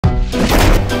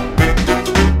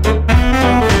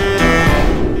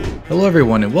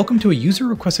everyone, and welcome to a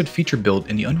user-requested feature build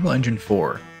in the Unreal Engine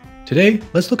 4. Today,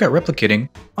 let's look at replicating,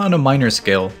 on a minor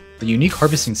scale, the unique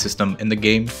harvesting system in the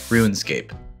game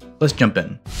Runescape. Let's jump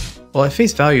in. While at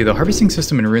face value, the harvesting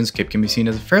system in Runescape can be seen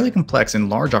as a fairly complex and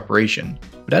large operation,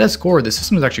 but at its core, the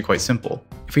system is actually quite simple.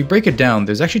 If we break it down,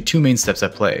 there's actually two main steps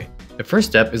at play. The first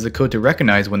step is the code to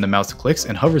recognize when the mouse clicks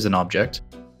and hovers an object,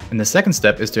 and the second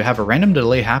step is to have a random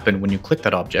delay happen when you click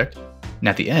that object, and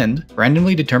at the end,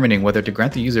 randomly determining whether to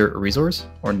grant the user a resource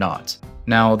or not.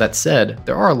 Now, that said,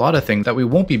 there are a lot of things that we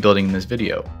won't be building in this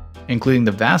video, including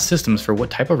the vast systems for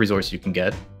what type of resource you can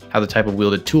get, how the type of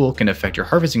wielded tool can affect your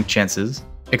harvesting chances,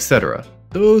 etc.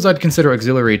 Those I'd consider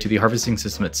auxiliary to the harvesting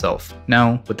system itself.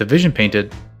 Now, with the vision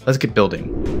painted, let's get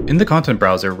building. In the content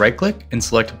browser, right-click and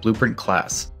select Blueprint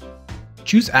Class.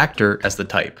 Choose Actor as the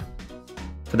type.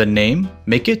 For the name,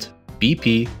 make it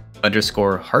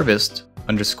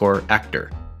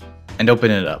BP_harvest_actor, and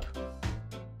open it up.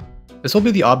 This will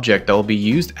be the object that will be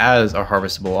used as our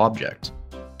harvestable object.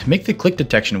 To make the click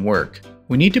detection work,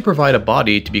 we need to provide a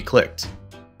body to be clicked.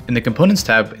 In the Components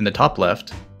tab in the top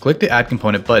left, click the Add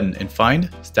Component button and find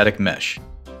Static Mesh.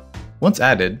 Once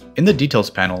added, in the Details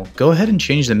panel, go ahead and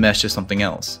change the mesh to something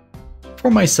else. For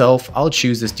myself, I'll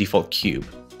choose this default cube.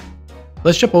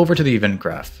 Let's jump over to the event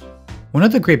graph. One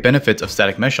of the great benefits of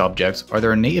static mesh objects are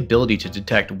their innate ability to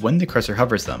detect when the cursor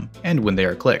hovers them and when they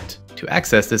are clicked. To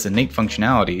access this innate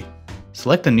functionality,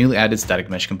 select the newly added static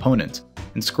mesh component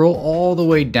and scroll all the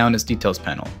way down its details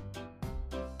panel.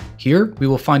 Here, we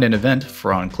will find an event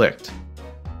for onClicked.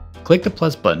 Click the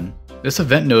plus button. This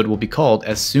event node will be called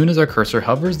as soon as our cursor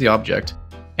hovers the object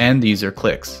and the user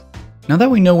clicks. Now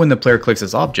that we know when the player clicks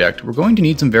this object, we're going to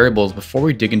need some variables before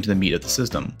we dig into the meat of the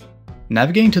system.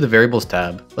 Navigating to the Variables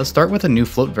tab, let's start with a new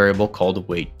float variable called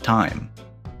waitTime.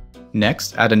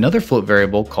 Next, add another float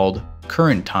variable called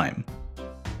currentTime.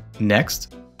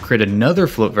 Next, create another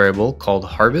float variable called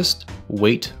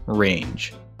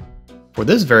harvestWaitRange. For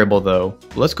this variable though,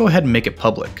 let's go ahead and make it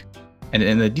public, and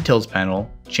in the Details panel,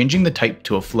 changing the type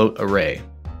to a float array.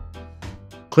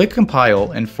 Click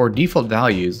Compile, and for default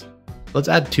values, let's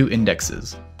add two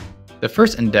indexes. The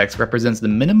first index represents the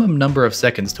minimum number of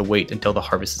seconds to wait until the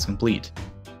harvest is complete.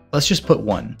 Let's just put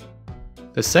 1.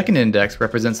 The second index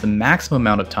represents the maximum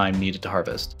amount of time needed to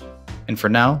harvest. And for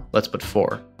now, let's put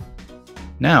 4.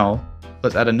 Now,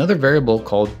 let's add another variable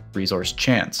called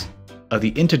resourceChance of the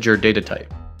integer data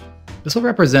type. This will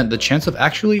represent the chance of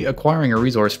actually acquiring a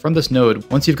resource from this node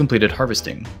once you've completed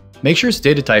harvesting. Make sure its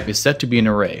data type is set to be an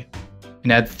array,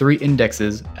 and add 3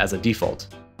 indexes as a default.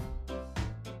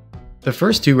 The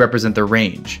first two represent the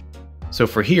range, so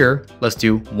for here, let's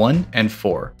do 1 and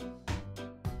 4.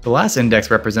 The last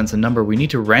index represents a number we need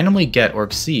to randomly get or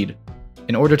exceed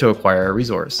in order to acquire a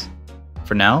resource.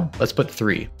 For now, let's put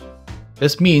 3.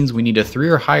 This means we need a 3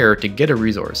 or higher to get a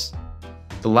resource.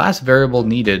 The last variable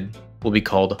needed will be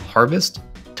called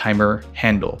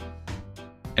harvestTimerHandle,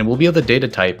 and will be of the data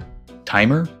type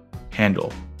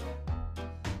timerHandle.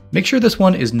 Make sure this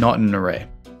one is not an array.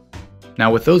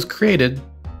 Now with those created,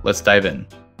 let's dive in.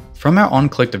 From our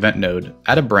onClicked event node,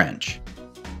 add a branch.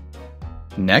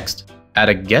 Next, add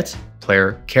a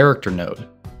getPlayerCharacter node.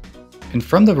 And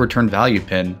from the return value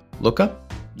pin, look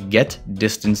up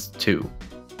getDistance2.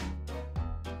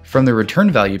 From the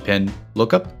return value pin,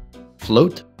 look up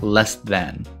float less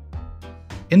than.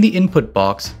 In the input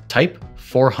box, type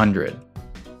 400.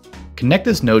 Connect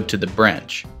this node to the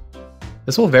branch.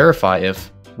 This will verify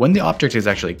if, when the object is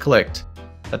actually clicked,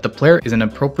 that the player is an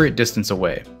appropriate distance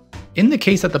away. In the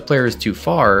case that the player is too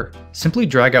far, simply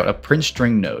drag out a print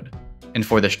string node, and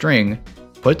for the string,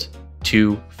 put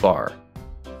too far.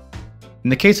 In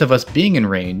the case of us being in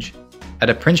range, add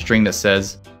a print string that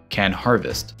says can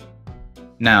harvest.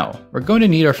 Now, we're going to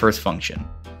need our first function.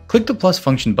 Click the plus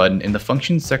function button in the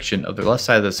functions section of the left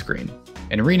side of the screen,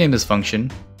 and rename this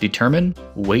function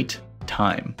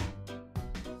determineWaitTime.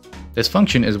 This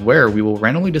function is where we will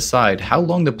randomly decide how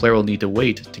long the player will need to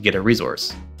wait to get a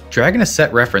resource. Drag in a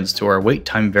set reference to our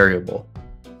waitTime variable.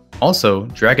 Also,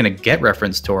 drag in a get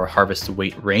reference to our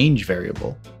harvestWaitRange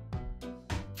variable.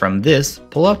 From this,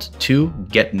 pull out 2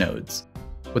 get nodes,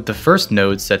 with the first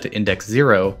node set to index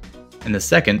 0 and the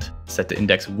second set to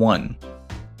index 1.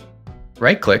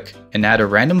 Right-click and add a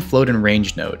random float and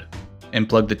range node, and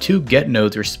plug the 2 get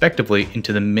nodes respectively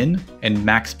into the min and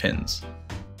max pins.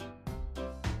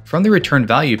 From the return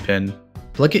value pin,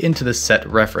 plug it into the set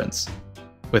reference.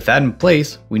 With that in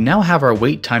place, we now have our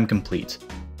wait time complete.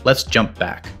 Let's jump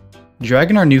back. Drag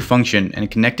in our new function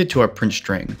and connect it to our print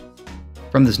string.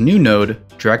 From this new node,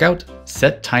 drag out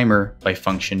setTimer by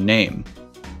function name.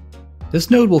 This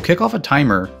node will kick off a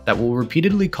timer that will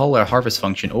repeatedly call our harvest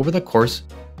function over the course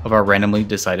of our randomly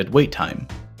decided wait time.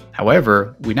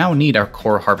 However, we now need our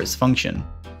core harvest function.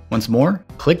 Once more,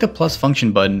 click the plus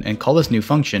function button and call this new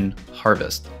function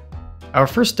harvest. Our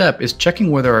first step is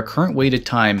checking whether our current waited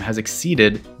time has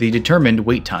exceeded the determined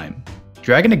wait time.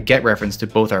 Drag in a get reference to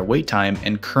both our wait time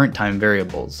and current time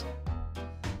variables.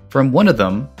 From one of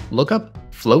them, look up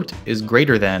float is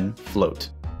greater than float.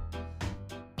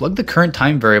 Plug the current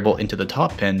time variable into the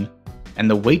top pin and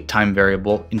the wait time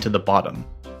variable into the bottom.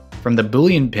 From the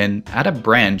Boolean pin, add a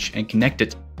branch and connect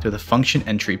it to the function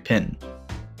entry pin.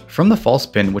 From the false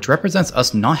pin, which represents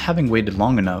us not having waited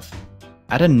long enough,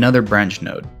 add another branch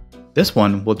node. This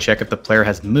one will check if the player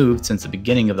has moved since the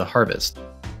beginning of the harvest.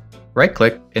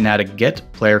 Right-click and add a get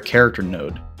player character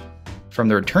node. From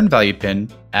the return value pin,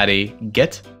 add a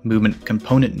get movement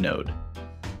component node.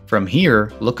 From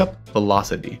here, look up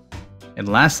velocity. And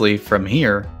lastly, from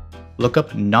here, look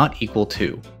up not equal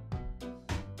to.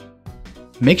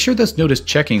 Make sure this node is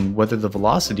checking whether the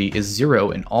velocity is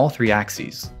 0 in all three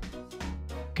axes.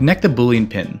 Connect the Boolean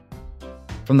pin.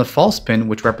 From the false pin,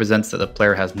 which represents that the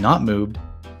player has not moved,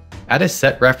 add a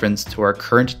set reference to our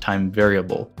current time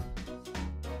variable.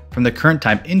 From the current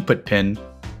time input pin,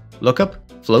 look up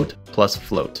float plus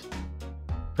float.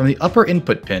 From the upper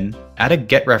input pin, add a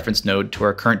get reference node to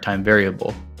our current time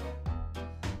variable.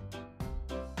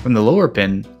 From the lower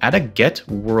pin, add a get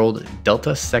world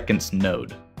delta seconds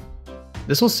node.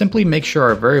 This will simply make sure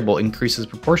our variable increases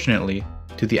proportionately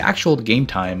to the actual game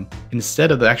time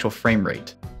instead of the actual frame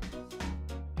rate.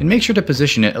 And make sure to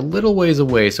position it a little ways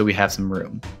away so we have some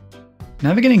room.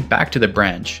 Navigating back to the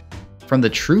branch, from the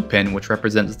true pin, which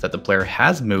represents that the player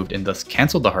has moved and thus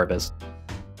canceled the harvest,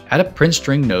 add a print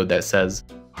string node that says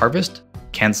harvest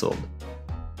cancelled.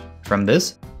 From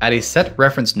this, add a set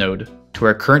reference node to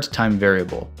our current time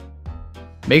variable.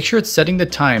 Make sure it's setting the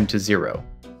time to 0.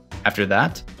 After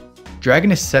that, drag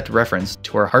in a set reference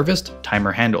to our harvest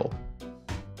timer handle.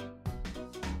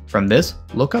 From this,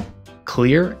 look up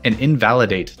clear and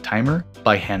invalidate timer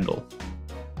by handle.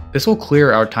 This will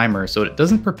clear our timer so it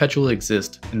doesn't perpetually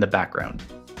exist in the background.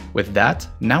 With that,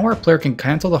 now our player can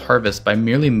cancel the harvest by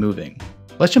merely moving.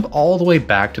 Let's jump all the way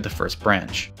back to the first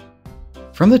branch.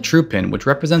 From the true pin, which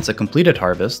represents a completed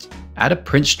harvest, add a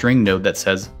print string node that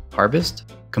says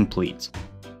harvest complete.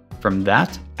 From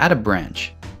that, add a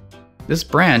branch. This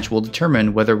branch will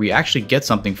determine whether we actually get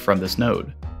something from this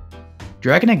node.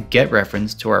 Drag in a get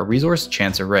reference to our resource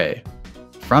chance array.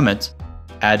 From it,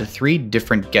 add 3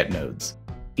 different get nodes,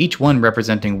 each one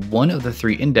representing one of the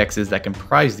 3 indexes that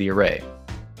comprise the array.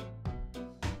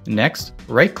 Next,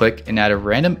 right-click and add a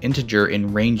random integer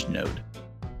in range node.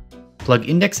 Plug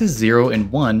indexes 0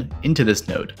 and 1 into this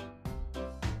node.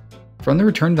 From the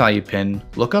return value pin,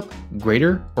 look up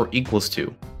greater or equals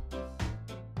to.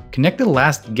 Connect the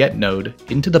last get node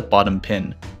into the bottom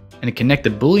pin, and connect the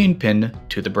Boolean pin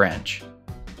to the branch.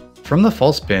 From the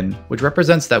false pin, which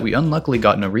represents that we unluckily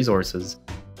got no resources,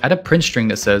 add a print string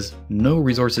that says no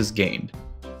resources gained,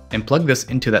 and plug this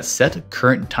into that set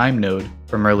current time node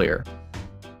from earlier.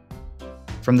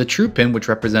 From the true pin, which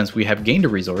represents we have gained a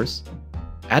resource,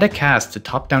 add a cast to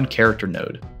top-down character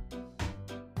node.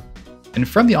 And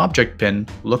from the object pin,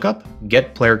 look up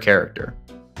get player character.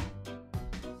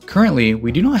 Currently,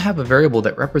 we do not have a variable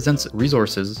that represents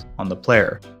resources on the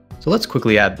player, so let's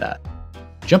quickly add that.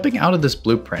 Jumping out of this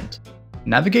blueprint,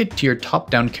 navigate to your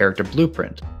top-down character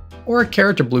blueprint, or a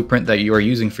character blueprint that you are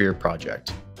using for your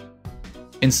project.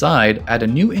 Inside, add a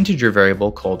new integer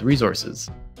variable called resources.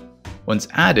 Once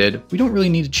added, we don't really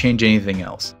need to change anything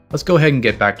else. Let's go ahead and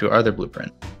get back to our other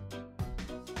blueprint.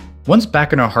 Once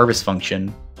back in our harvest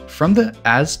function, from the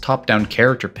as top-down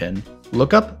character pin,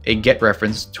 look up a get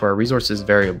reference to our resources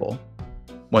variable.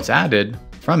 Once added,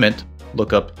 from it,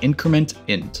 look up increment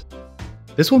int.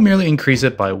 This will merely increase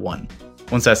it by 1.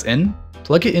 Once that's in,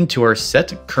 plug it into our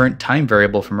set current time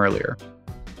variable from earlier.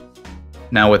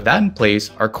 Now with that in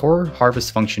place, our core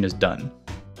harvest function is done.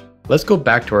 Let's go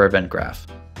back to our event graph.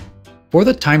 For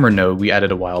the timer node we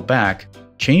added a while back,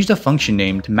 change the function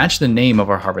name to match the name of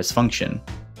our harvest function.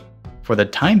 For the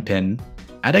time pin,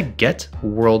 add a get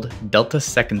world delta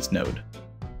seconds node.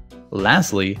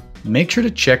 Lastly, make sure to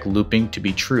check looping to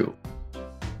be true.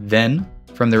 Then,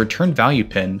 from the return value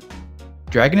pin,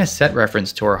 drag in a set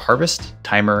reference to our harvest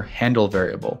timer handle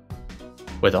variable.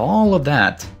 With all of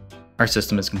that, our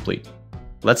system is complete.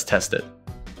 Let's test it.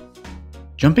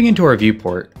 Jumping into our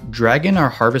viewport, drag in our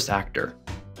harvest actor.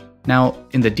 Now,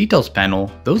 in the details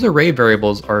panel, those array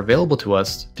variables are available to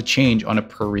us to change on a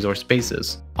per resource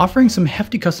basis, offering some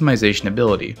hefty customization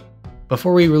ability.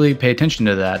 Before we really pay attention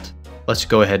to that, let's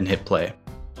go ahead and hit play.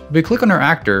 If we click on our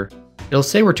actor, it'll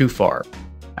say we're too far.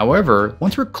 However,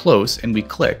 once we're close and we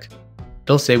click,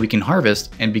 it'll say we can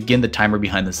harvest and begin the timer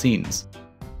behind the scenes.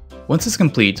 Once it's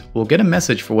complete, we'll get a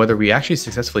message for whether we actually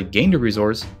successfully gained a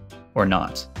resource or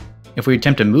not. If we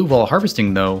attempt to move while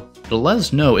harvesting though, it'll let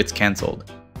us know it's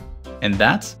cancelled. And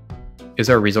that is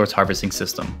our resource harvesting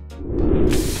system.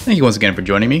 Thank you once again for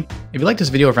joining me. If you liked this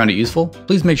video or found it useful,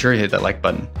 please make sure to hit that like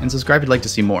button and subscribe if you'd like to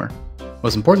see more.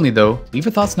 Most importantly though, leave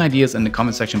your thoughts and ideas in the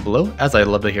comment section below, as I'd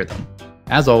love to hear them.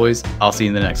 As always, I'll see you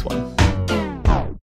in the next one.